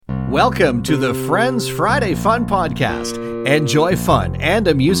Welcome to the Friends Friday Fun Podcast. Enjoy fun and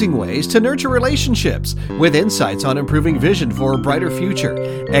amusing ways to nurture relationships with insights on improving vision for a brighter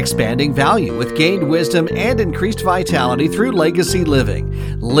future, expanding value with gained wisdom and increased vitality through legacy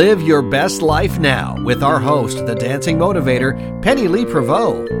living. Live your best life now with our host, the dancing motivator, Penny Lee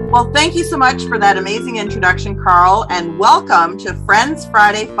Prevost. Well, thank you so much for that amazing introduction, Carl, and welcome to Friends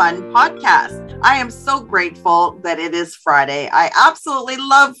Friday Fun Podcast. I am so grateful that it is Friday. I absolutely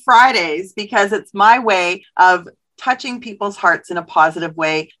love Fridays because it's my way of touching people's hearts in a positive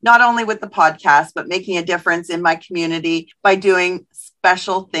way, not only with the podcast, but making a difference in my community by doing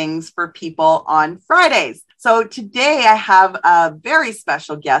special things for people on Fridays. So today I have a very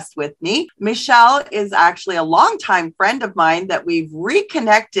special guest with me. Michelle is actually a longtime friend of mine that we've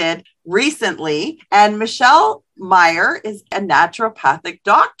reconnected recently. And Michelle Meyer is a naturopathic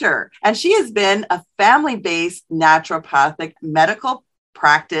doctor, and she has been a family-based naturopathic medical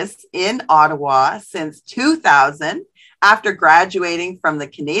practice in Ottawa since 2000 after graduating from the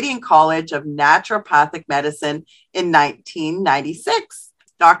Canadian College of Naturopathic Medicine in 1996.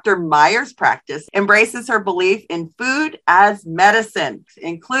 Dr. Meyer's practice embraces her belief in food as medicine,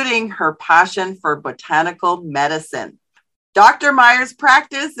 including her passion for botanical medicine. Dr. Meyer's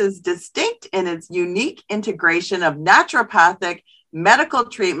practice is distinct in its unique integration of naturopathic medical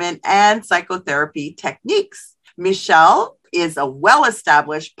treatment and psychotherapy techniques. Michelle is a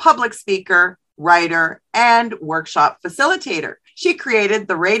well-established public speaker, writer, and workshop facilitator. She created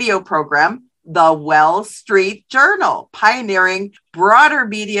the radio program, The Well Street Journal, pioneering broader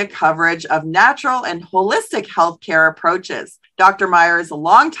media coverage of natural and holistic healthcare approaches. Dr. Meyer is a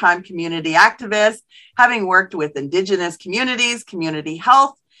longtime community activist, having worked with Indigenous communities, community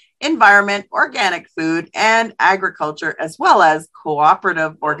health, environment, organic food, and agriculture, as well as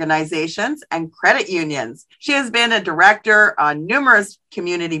cooperative organizations and credit unions. She has been a director on numerous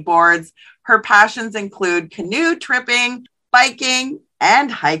community boards. Her passions include canoe tripping, biking,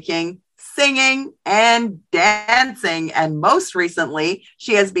 and hiking, singing and dancing. And most recently,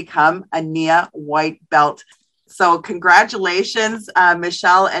 she has become a NIA white belt. So congratulations,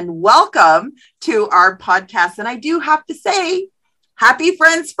 Michelle, and welcome to our podcast. And I do have to say, happy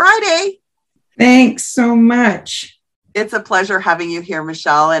Friends Friday. Thanks so much. It's a pleasure having you here,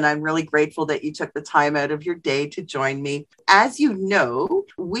 Michelle, and I'm really grateful that you took the time out of your day to join me. As you know,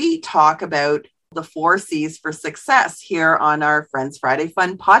 we talk about the 4 C's for success here on our Friends Friday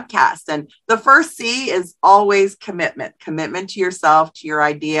Fun podcast. And the first C is always commitment to yourself, to your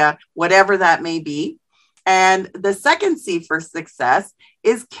idea, whatever that may be. And the second C for success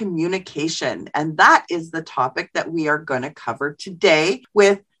is communication. And that is the topic that we are going to cover today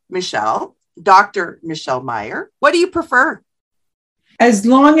with Michelle, Dr. Michelle Meyer. What do you prefer? As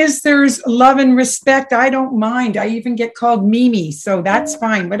long as there's love and respect, I don't mind. I even get called Mimi, so that's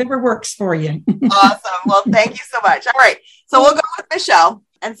fine. Whatever works for you. Awesome. Well, thank you so much. All right. So we'll go with Michelle.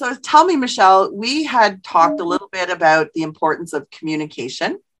 And so tell me, Michelle, we had talked a little bit about the importance of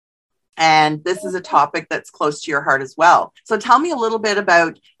communication. And this is a topic that's close to your heart as well. So tell me a little bit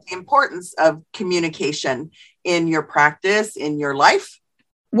about the importance of communication in your practice, in your life.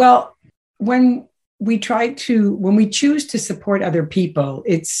 Well, when we choose to support other people,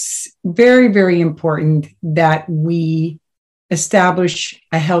 it's very, very important that we establish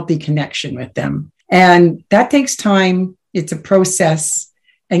a healthy connection with them. And that takes time. It's a process.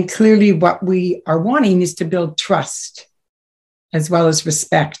 And clearly what we are wanting is to build trust as well as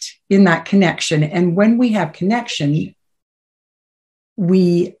respect in that connection. And when we have connection,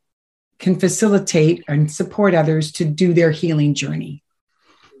 we can facilitate and support others to do their healing journey.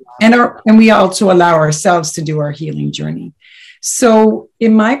 And we also allow ourselves to do our healing journey. So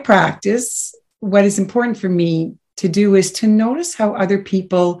in my practice, what is important for me to do is to notice how other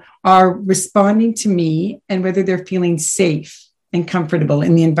people are responding to me and whether they're feeling safe and comfortable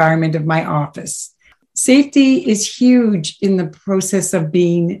in the environment of my office. Safety is huge in the process of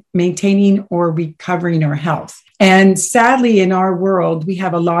maintaining or recovering our health. And sadly, in our world, we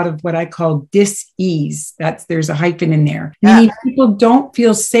have a lot of what I call dis-ease. There's a hyphen in there. Meaning people don't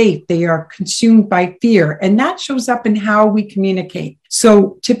feel safe. They are consumed by fear. And that shows up in how we communicate.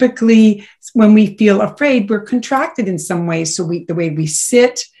 So typically, when we feel afraid, we're contracted in some way. So the way we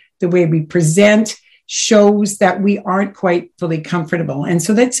sit, the way we present, shows that we aren't quite fully comfortable. And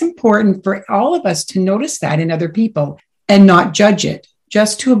so that's important for all of us to notice that in other people and not judge it,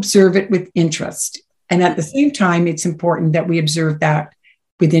 just to observe it with interest. And at the same time, it's important that we observe that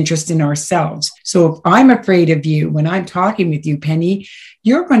with interest in ourselves. So if I'm afraid of you when I'm talking with you, Penny,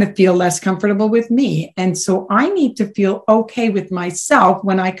 you're going to feel less comfortable with me. And so I need to feel okay with myself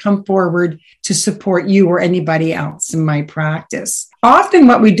when I come forward to support you or anybody else in my practice. Often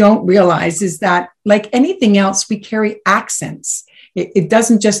what we don't realize is that, like anything else, we carry accents. It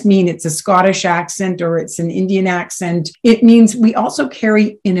doesn't just mean it's a Scottish accent or it's an Indian accent. It means we also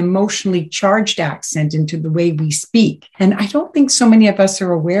carry an emotionally charged accent into the way we speak. And I don't think so many of us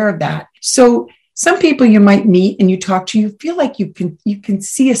are aware of that. So some people you might meet and you talk to, you feel like you can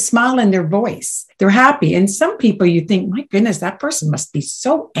see a smile in their voice. They're happy. And some people you think, my goodness, that person must be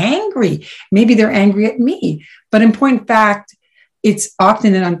so angry. Maybe they're angry at me. But in point of fact, it's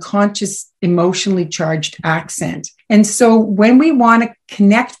often an unconscious, emotionally charged accent. And so when we want to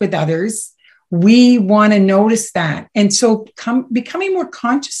connect with others, we want to notice that. And so becoming more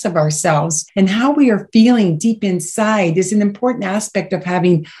conscious of ourselves and how we are feeling deep inside is an important aspect of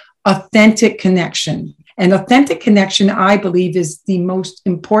having authentic connection. And authentic connection, I believe, is the most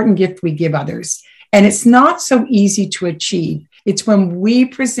important gift we give others. And it's not so easy to achieve. It's when we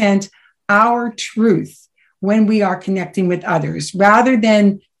present our truth when we are connecting with others, rather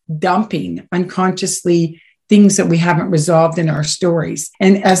than dumping unconsciously things that we haven't resolved in our stories.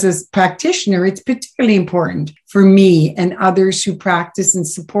 And as a practitioner, it's particularly important for me and others who practice in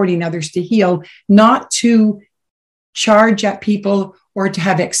supporting others to heal, not to charge at people or to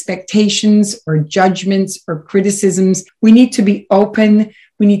have expectations or judgments or criticisms. We need to be open.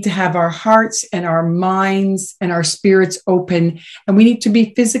 We need to have our hearts and our minds and our spirits open, and we need to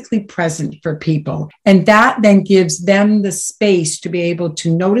be physically present for people. And that then gives them the space to be able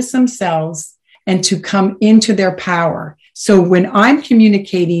to notice themselves and to come into their power. So when I'm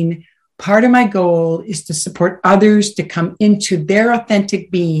communicating, part of my goal is to support others to come into their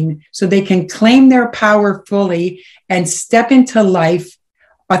authentic being so they can claim their power fully and step into life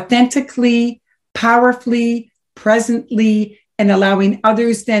authentically, powerfully, presently, and allowing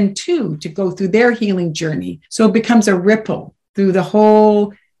others then too to go through their healing journey. So it becomes a ripple through the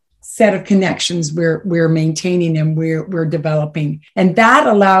whole set of connections we're maintaining and we're developing. And that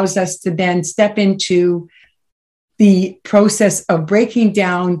allows us to then step into the process of breaking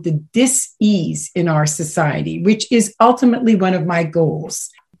down the dis-ease in our society, which is ultimately one of my goals.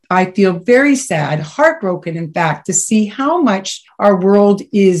 I feel very sad, heartbroken, in fact, to see how much our world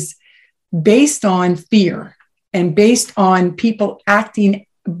is based on fear and based on people acting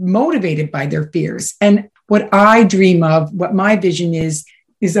motivated by their fears. And what I dream of, what my vision is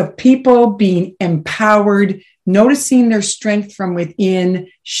of people being empowered, noticing their strength from within,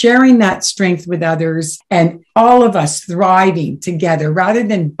 sharing that strength with others, and all of us thriving together rather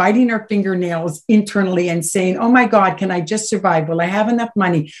than biting our fingernails internally and saying, oh my God, can I just survive? Will I have enough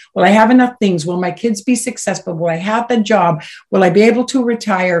money? Will I have enough things? Will my kids be successful? Will I have the job? Will I be able to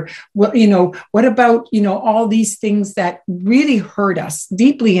retire? Well, what about, all these things that really hurt us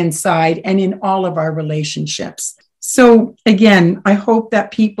deeply inside and in all of our relationships. So again, I hope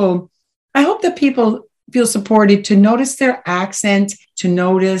that people feel supported to notice their accent, to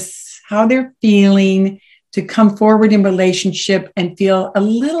notice how they're feeling, to come forward in relationship and feel a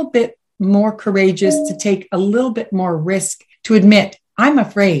little bit more courageous, to take a little bit more risk, to admit, I'm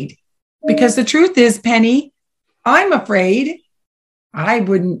afraid. Because the truth is, Penny, I'm afraid. I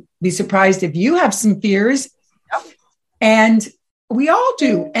wouldn't be surprised if you have some fears. And we all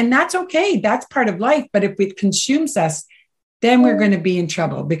do. And that's okay. That's part of life. But if it consumes us, then we're going to be in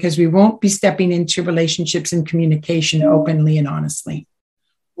trouble because we won't be stepping into relationships and communication openly and honestly.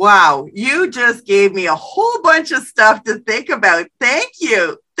 Wow. You just gave me a whole bunch of stuff to think about. Thank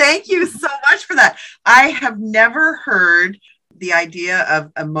you. Thank you so much for that. I have never heard the idea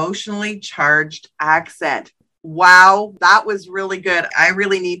of emotionally charged accent. Wow, that was really good. I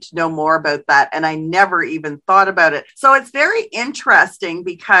really need to know more about that. And I never even thought about it. So it's very interesting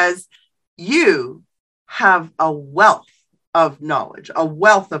because you have a wealth of knowledge.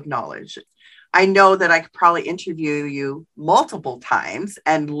 I know that I could probably interview you multiple times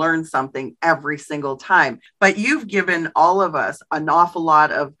and learn something every single time, but you've given all of us an awful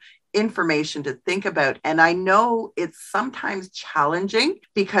lot of information to think about. And I know it's sometimes challenging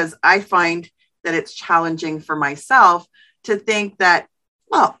because I find that it's challenging for myself to think that,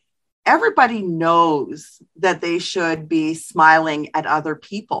 well, everybody knows that they should be smiling at other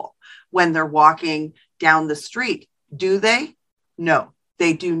people when they're walking down the street. Do they? No,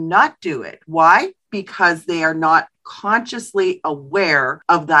 they do not do it. Why? Because they are not consciously aware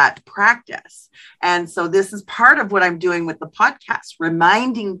of that practice. And so this is part of what I'm doing with the podcast,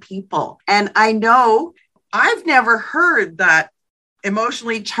 reminding people. And I know I've never heard that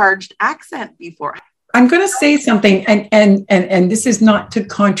emotionally charged accent before. I'm going to say something, and this is not to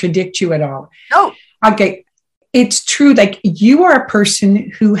contradict you at all. No. Okay. It's true. Like, you are a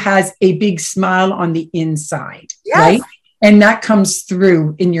person who has a big smile on the inside, yes. Right? And that comes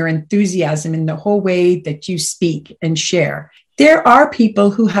through in your enthusiasm in the whole way that you speak and share. there are people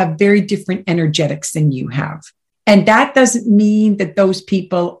who have very different energetics than you have. And that doesn't mean that those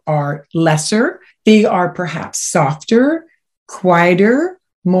people are lesser. They are perhaps softer, quieter,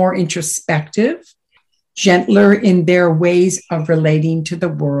 more introspective, gentler in their ways of relating to the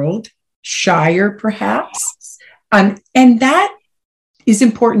world, shyer perhaps. And that is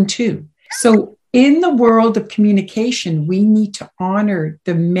important too. So in the world of communication, we need to honor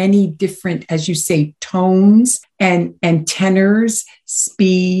the many different, as you say, tones and tenors,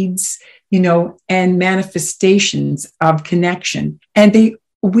 speeds, and manifestations of connection. And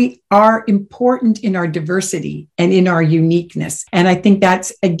we are important in our diversity and in our uniqueness. And I think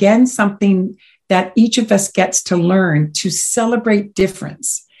that's, again, something that each of us gets to learn, to celebrate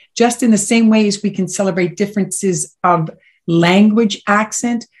difference. Just in the same way as we can celebrate differences of language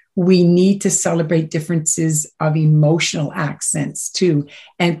accent, we need to celebrate differences of emotional accents too,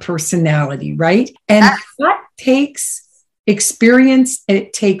 and personality, right? And that takes experience, and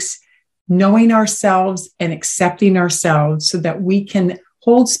it takes knowing ourselves and accepting ourselves so that we can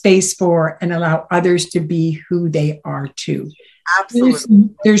hold space for and allow others to be who they are too. Absolutely.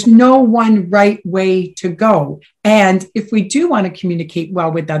 There's no one right way to go. And if we do want to communicate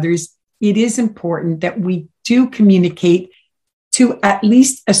well with others, it is important that we do communicate to at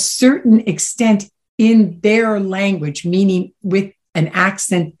least a certain extent in their language, meaning with an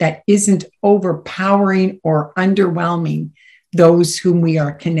accent that isn't overpowering or underwhelming those whom we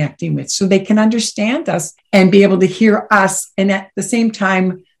are connecting with, so they can understand us and be able to hear us. And at the same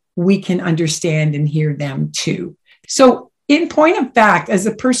time, we can understand and hear them too. So in point of fact, as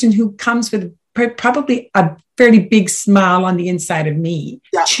a person who comes with probably a fairly big smile on the inside of me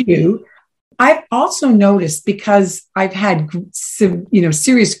too, I've also noticed, because I've had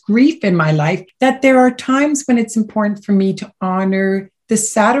serious grief in my life, that there are times when it's important for me to honor the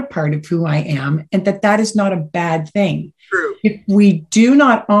sadder part of who I am, and that is not a bad thing. True. If we do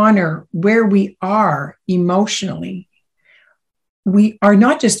not honor where we are emotionally, we are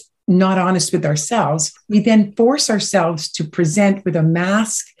not just not honest with ourselves, we then force ourselves to present with a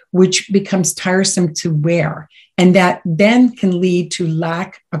mask which becomes tiresome to wear. And that then can lead to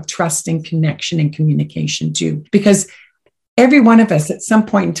lack of trust and connection and communication too. Because every one of us at some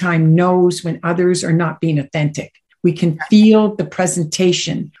point in time knows when others are not being authentic. We can feel the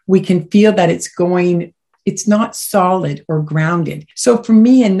presentation. We can feel that it's not solid or grounded. So for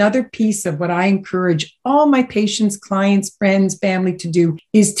me, another piece of what I encourage all my patients, clients, friends, family to do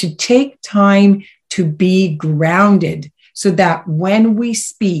is to take time to be grounded, so that when we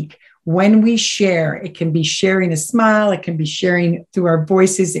speak, when we share, it can be sharing a smile, it can be sharing through our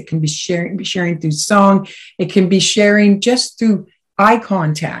voices, it can be sharing through song, it can be sharing just through eye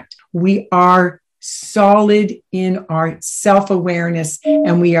contact. We are solid in our self-awareness,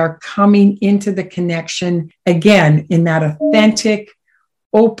 and we are coming into the connection again in that authentic,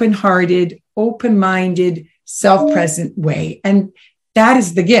 open-hearted, open-minded, self-present way. And that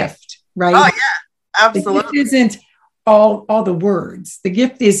is the gift, right? Oh, yeah, absolutely. The gift isn't all the words. The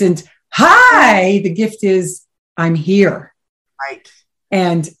gift isn't, hi, the gift is, I'm here. Right.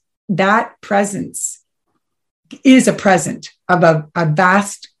 And that presence is a present of a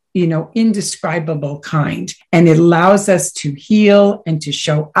vast, indescribable kind. And it allows us to heal and to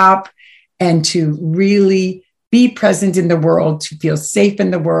show up and to really be present in the world, to feel safe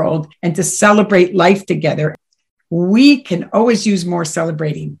in the world, and to celebrate life together. We can always use more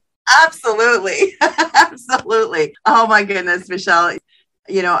celebrating. Absolutely. Absolutely. Oh my goodness, Michelle.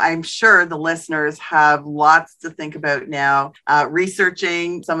 I'm sure the listeners have lots to think about now,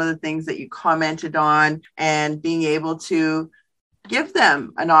 researching some of the things that you commented on and being able to give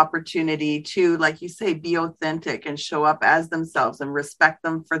them an opportunity to, like you say, be authentic and show up as themselves and respect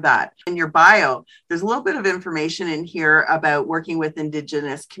them for that. In your bio, there's a little bit of information in here about working with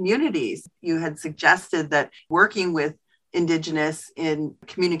Indigenous communities. You had suggested that working with Indigenous in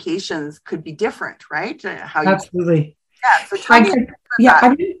communications could be different, right? Absolutely. Yeah. So tell me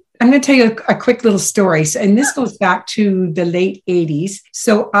I'm going to tell you a quick little story. And this goes back to the late 80s.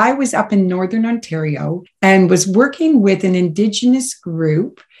 So I was up in Northern Ontario and was working with an Indigenous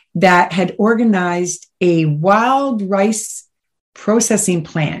group that had organized a wild rice processing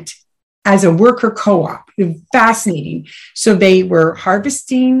plant as a worker co-op. Fascinating. So they were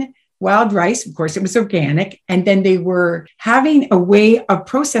harvesting wild rice. Of course, it was organic. And then they were having a way of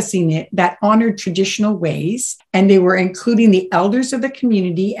processing it that honored traditional ways. And they were including the elders of the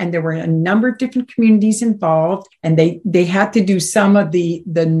community. And there were a number of different communities involved. And they had to do some of the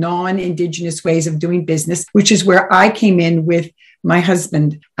non-Indigenous ways of doing business, which is where I came in with my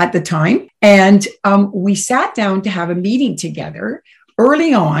husband at the time. And we sat down to have a meeting together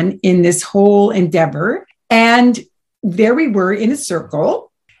early on in this whole endeavor. And there we were in a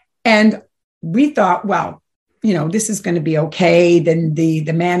circle, and we thought, well, this is going to be okay. Then the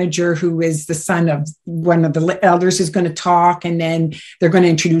manager, who is the son of one of the elders, is going to talk, and then they're going to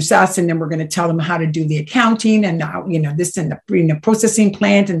introduce us, and then we're going to tell them how to do the accounting, and now, this and the processing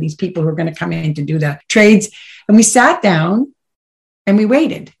plant, and these people who are going to come in to do the trades. And we sat down and we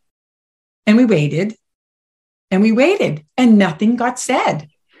waited and we waited and we waited, and nothing got said.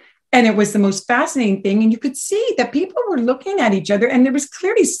 And it was the most fascinating thing. And you could see that people were looking at each other, and there was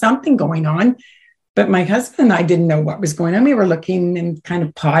clearly something going on. But my husband and I didn't know what was going on. We were looking and kind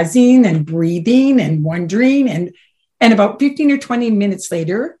of pausing and breathing and wondering. And about 15 or 20 minutes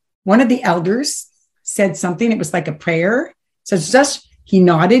later, one of the elders said something. It was like a prayer. So just, he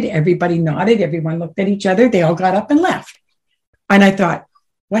nodded. Everybody nodded. Everyone looked at each other. They all got up and left. And I thought,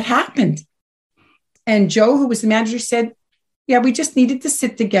 what happened? And Joe, who was the manager, said, yeah, we just needed to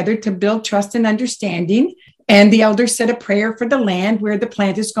sit together to build trust and understanding. And the elders said a prayer for the land where the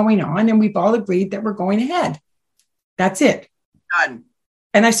plant is going on. And we've all agreed that we're going ahead. That's it. Done.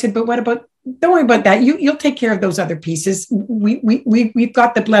 And I said, but what about, don't worry about that. You'll take care of those other pieces. We've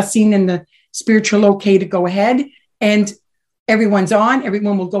got the blessing and the spiritual okay to go ahead. And everyone's on.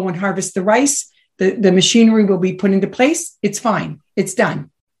 Everyone will go and harvest the rice. The machinery will be put into place. It's fine. It's done.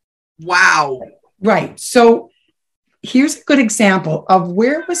 Wow. Right. So here's a good example of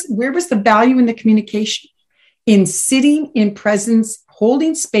where was the value in the communication? In sitting in presence,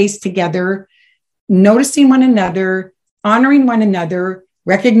 holding space together, noticing one another, honoring one another,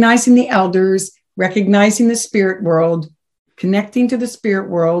 recognizing the elders, recognizing the spirit world, connecting to the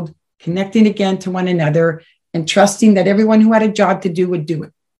spirit world, connecting again to one another, and trusting that everyone who had a job to do would do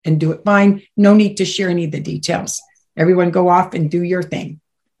it and do it fine. No need to share any of the details. Everyone go off and do your thing.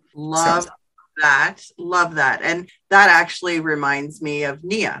 Love that. And that actually reminds me of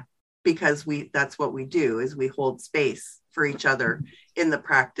Nia, because that's what we do, is we hold space for each other in the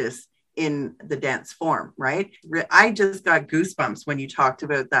practice, in the dance form, right? I just got goosebumps when you talked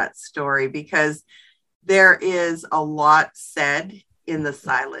about that story, because there is a lot said in the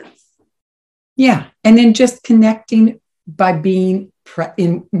silence. Yeah. And then just connecting by being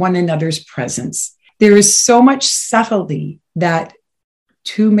in one another's presence. There is so much subtlety that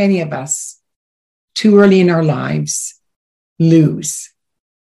too many of us, too early in our lives, lose.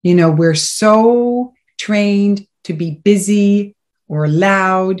 We're so trained to be busy or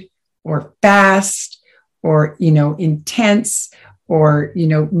loud or fast or, intense or,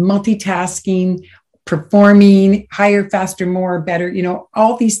 multitasking, performing higher, faster, more, better,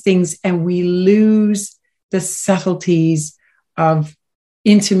 all these things. And we lose the subtleties of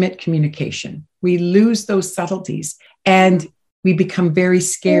intimate communication. We lose those subtleties, and we become very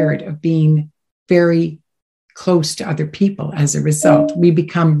scared of being very close to other people as a result. We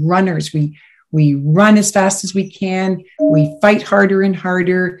become runners. We run as fast as we can. We fight harder and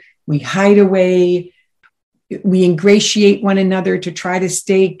harder. We hide away. We ingratiate one another to try to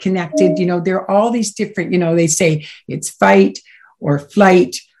stay connected. There are all these different, they say it's fight or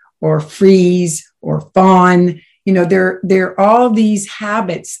flight or freeze or fawn. There are all these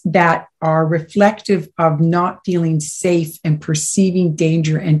habits that are reflective of not feeling safe and perceiving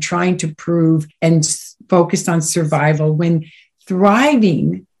danger and trying to prove and focus on survival, when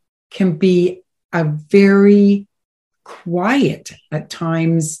thriving can be a very quiet, at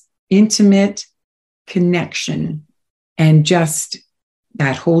times, intimate connection, and just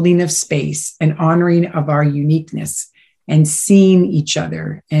that holding of space and honoring of our uniqueness and seeing each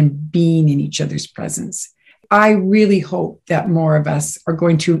other and being in each other's presence. I really hope that more of us are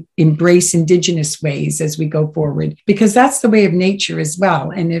going to embrace Indigenous ways as we go forward, because that's the way of nature as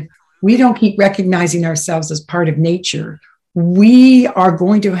well. And if we don't keep recognizing ourselves as part of nature, we are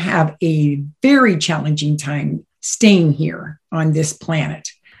going to have a very challenging time staying here on this planet,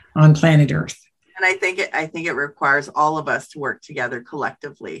 on planet Earth. And I think it requires all of us to work together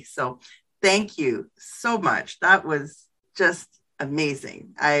collectively. So thank you so much. That was just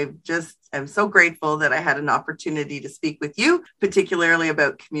amazing. I'm so grateful that I had an opportunity to speak with you, particularly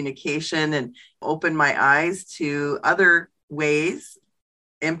about communication, and open my eyes to other ways,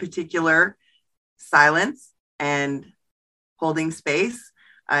 in particular, silence and holding space.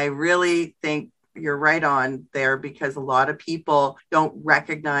 I really think you're right on there, because a lot of people don't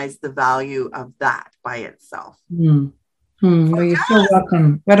recognize the value of that by itself. Well, you're so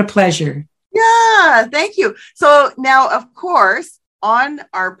welcome. What a pleasure. Yeah, thank you. So now, of course, on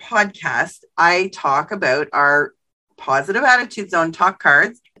our podcast, I talk about our Positive Attitude Zone talk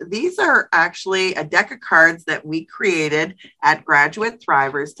cards. These are actually a deck of cards that we created at Graduate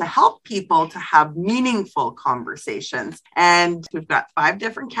Thrivers to help people to have meaningful conversations. And we've got 5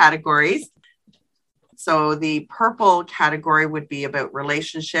 different categories. So the purple category would be about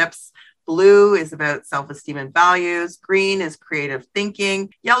relationships. Blue is about self-esteem and values. Green is creative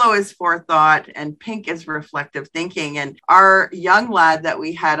thinking. Yellow is forethought. And pink is reflective thinking. And our young lad that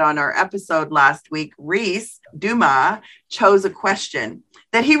we had on our episode last week, Reese Duma, chose a question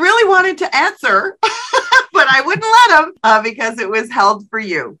that he really wanted to answer, but I wouldn't let him because it was held for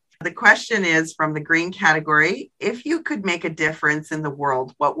you. The question is from the green category: if you could make a difference in the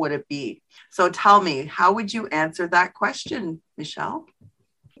world, what would it be? So tell me, how would you answer that question, Michelle?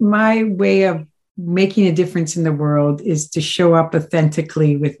 My way of making a difference in the world is to show up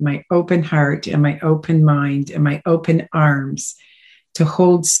authentically with my open heart and my open mind and my open arms, to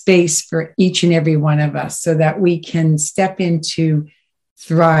hold space for each and every one of us so that we can step into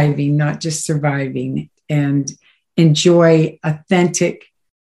thriving, not just surviving, and enjoy authentic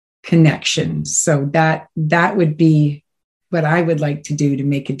connection. So that would be what I would like to do to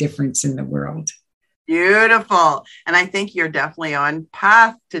make a difference in the world. Beautiful. And I think you're definitely on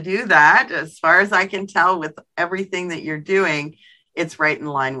path to do that. As far as I can tell, with everything that you're doing, it's right in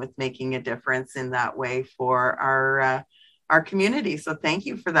line with making a difference in that way for our community. So thank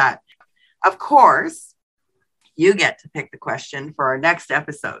you for that. Of course, you get to pick the question for our next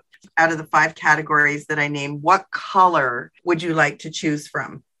episode. Out of the 5 categories that I named, what color would you like to choose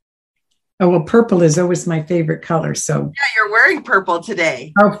from? Oh, well, purple is always my favorite color. So yeah, you're wearing purple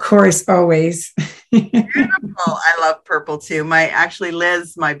today. Of course, always. Beautiful. I love purple too.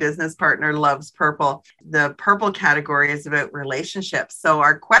 Liz, my business partner, loves purple. The purple category is about relationships. So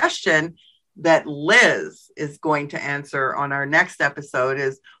our question that Liz is going to answer on our next episode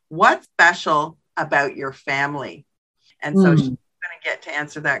is, what's special about your family? And so she's going to get to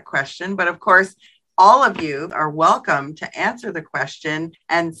answer that question. But of course, all of you are welcome to answer the question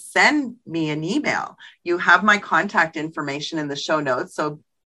and send me an email. You have my contact information in the show notes. So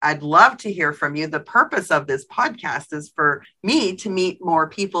I'd love to hear from you. The purpose of this podcast is for me to meet more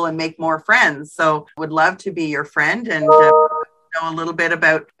people and make more friends. So would love to be your friend and know a little bit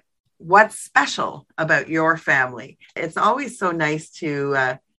about what's special about your family. It's always so nice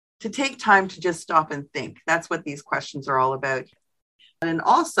to take time to just stop and think. That's what these questions are all about. And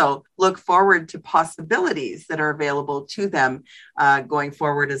also look forward to possibilities that are available to them going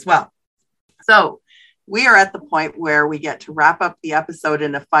forward as well. So we are at the point where we get to wrap up the episode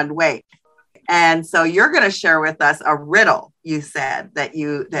in a fun way. And so you're going to share with us a riddle, you said,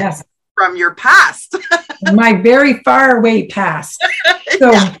 yes, from your past. My very far away past.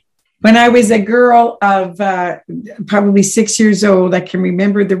 So yeah. When I was a girl of probably 6 years old, I can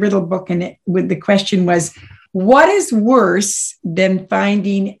remember the riddle book, and the question was, what is worse than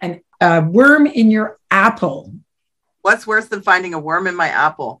finding a worm in your apple? What's worse than finding a worm in my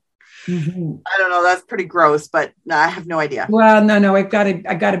apple? Mm-hmm. I don't know. That's pretty gross, but no, I have no idea. Well, no, I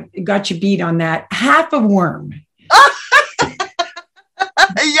got you beat on that. Half a worm.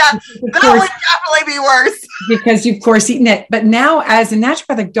 Yeah, that would definitely be worse. Because you've, of course, eaten it. But now, as a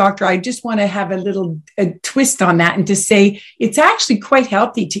naturopathic doctor, I just want to have a twist on that and to say it's actually quite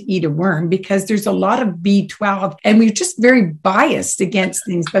healthy to eat a worm because there's a lot of B12 and we're just very biased against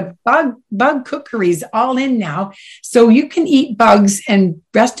things. But bug cookery is all in now. So you can eat bugs and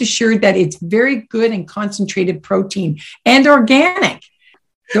rest assured that it's very good and concentrated protein and organic.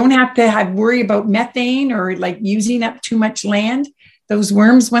 Don't have to worry about methane or like using up too much land. Those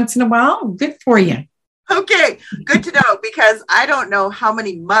worms once in a while, good for you. Okay, good to know, because I don't know how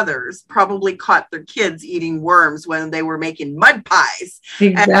many mothers probably caught their kids eating worms when they were making mud pies.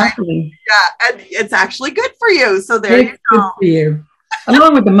 Exactly. And it's actually good for you. So there you go. Good for you.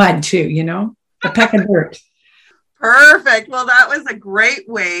 Along with the mud too, the peck of dirt. Perfect. Well, that was a great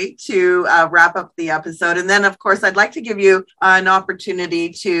way to wrap up the episode. And then, of course, I'd like to give you an opportunity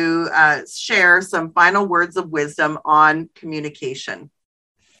to share some final words of wisdom on communication.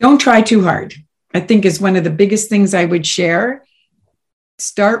 Don't try too hard, I think, is one of the biggest things I would share.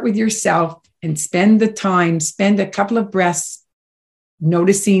 Start with yourself and spend a couple of breaths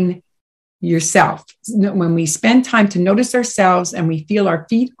noticing yourself. When we spend time to notice ourselves and we feel our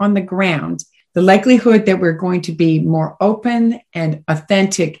feet on the ground, the likelihood that we're going to be more open and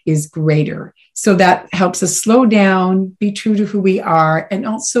authentic is greater. So that helps us slow down, be true to who we are, and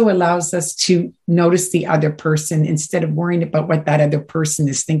also allows us to notice the other person instead of worrying about what that other person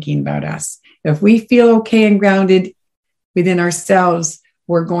is thinking about us. If we feel okay and grounded within ourselves,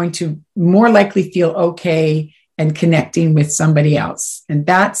 we're going to more likely feel okay and connecting with somebody else. And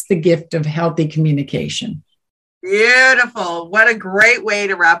that's the gift of healthy communication. Beautiful. What a great way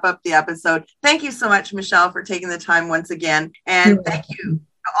to wrap up the episode. Thank you so much, Michelle, for taking the time once again. And thank you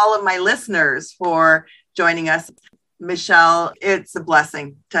to all of my listeners for joining us. Michelle, it's a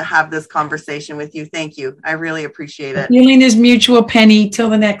blessing to have this conversation with you. Thank you. I really appreciate it. The feeling is mutual, Penny. Till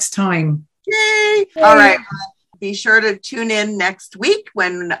the next time. Yay! All right. Be sure to tune in next week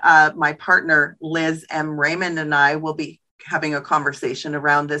when my partner, Liz M. Raymond, and I will be having a conversation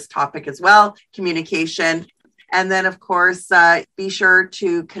around this topic as well, communication. And then, of course, be sure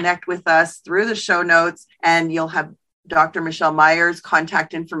to connect with us through the show notes, and you'll have Dr. Michelle Meyer's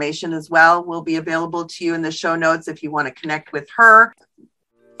contact information as well will be available to you in the show notes if you want to connect with her.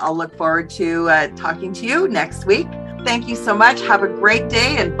 I'll look forward to talking to you next week. Thank you so much. Have a great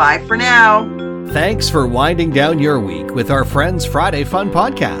day, and bye for now. Thanks for winding down your week with our Friends Friday Fun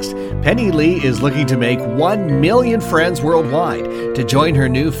podcast. Penny Lee is looking to make 1 million friends worldwide. To join her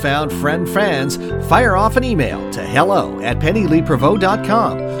newfound friend fans, fire off an email to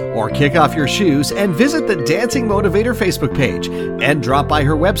hello@pennyleeprevost.com or kick off your shoes and visit the Dancing Motivator Facebook page and drop by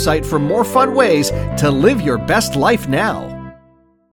her website for more fun ways to live your best life now.